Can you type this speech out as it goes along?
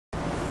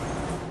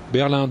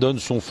Berlin donne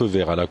son feu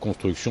vert à la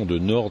construction de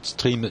Nord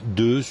Stream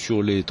 2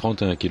 sur les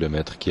 31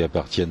 km qui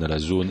appartiennent à la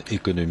zone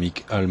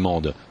économique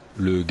allemande.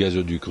 Le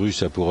gazoduc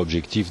russe a pour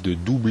objectif de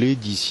doubler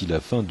d'ici la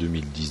fin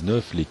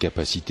 2019 les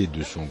capacités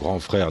de son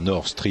grand frère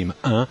Nord Stream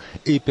 1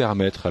 et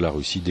permettre à la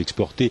Russie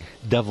d'exporter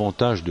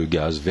davantage de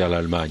gaz vers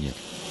l'Allemagne.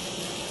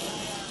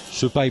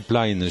 Ce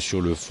pipeline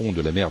sur le fond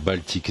de la mer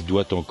Baltique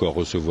doit encore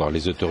recevoir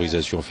les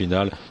autorisations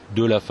finales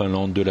de la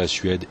Finlande, de la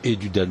Suède et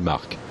du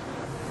Danemark.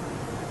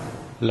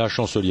 La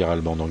chancelière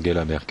allemande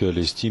Angela Merkel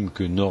estime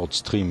que Nord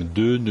Stream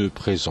 2 ne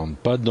présente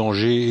pas de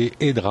danger et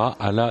aidera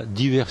à la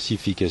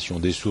diversification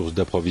des sources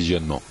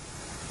d'approvisionnement.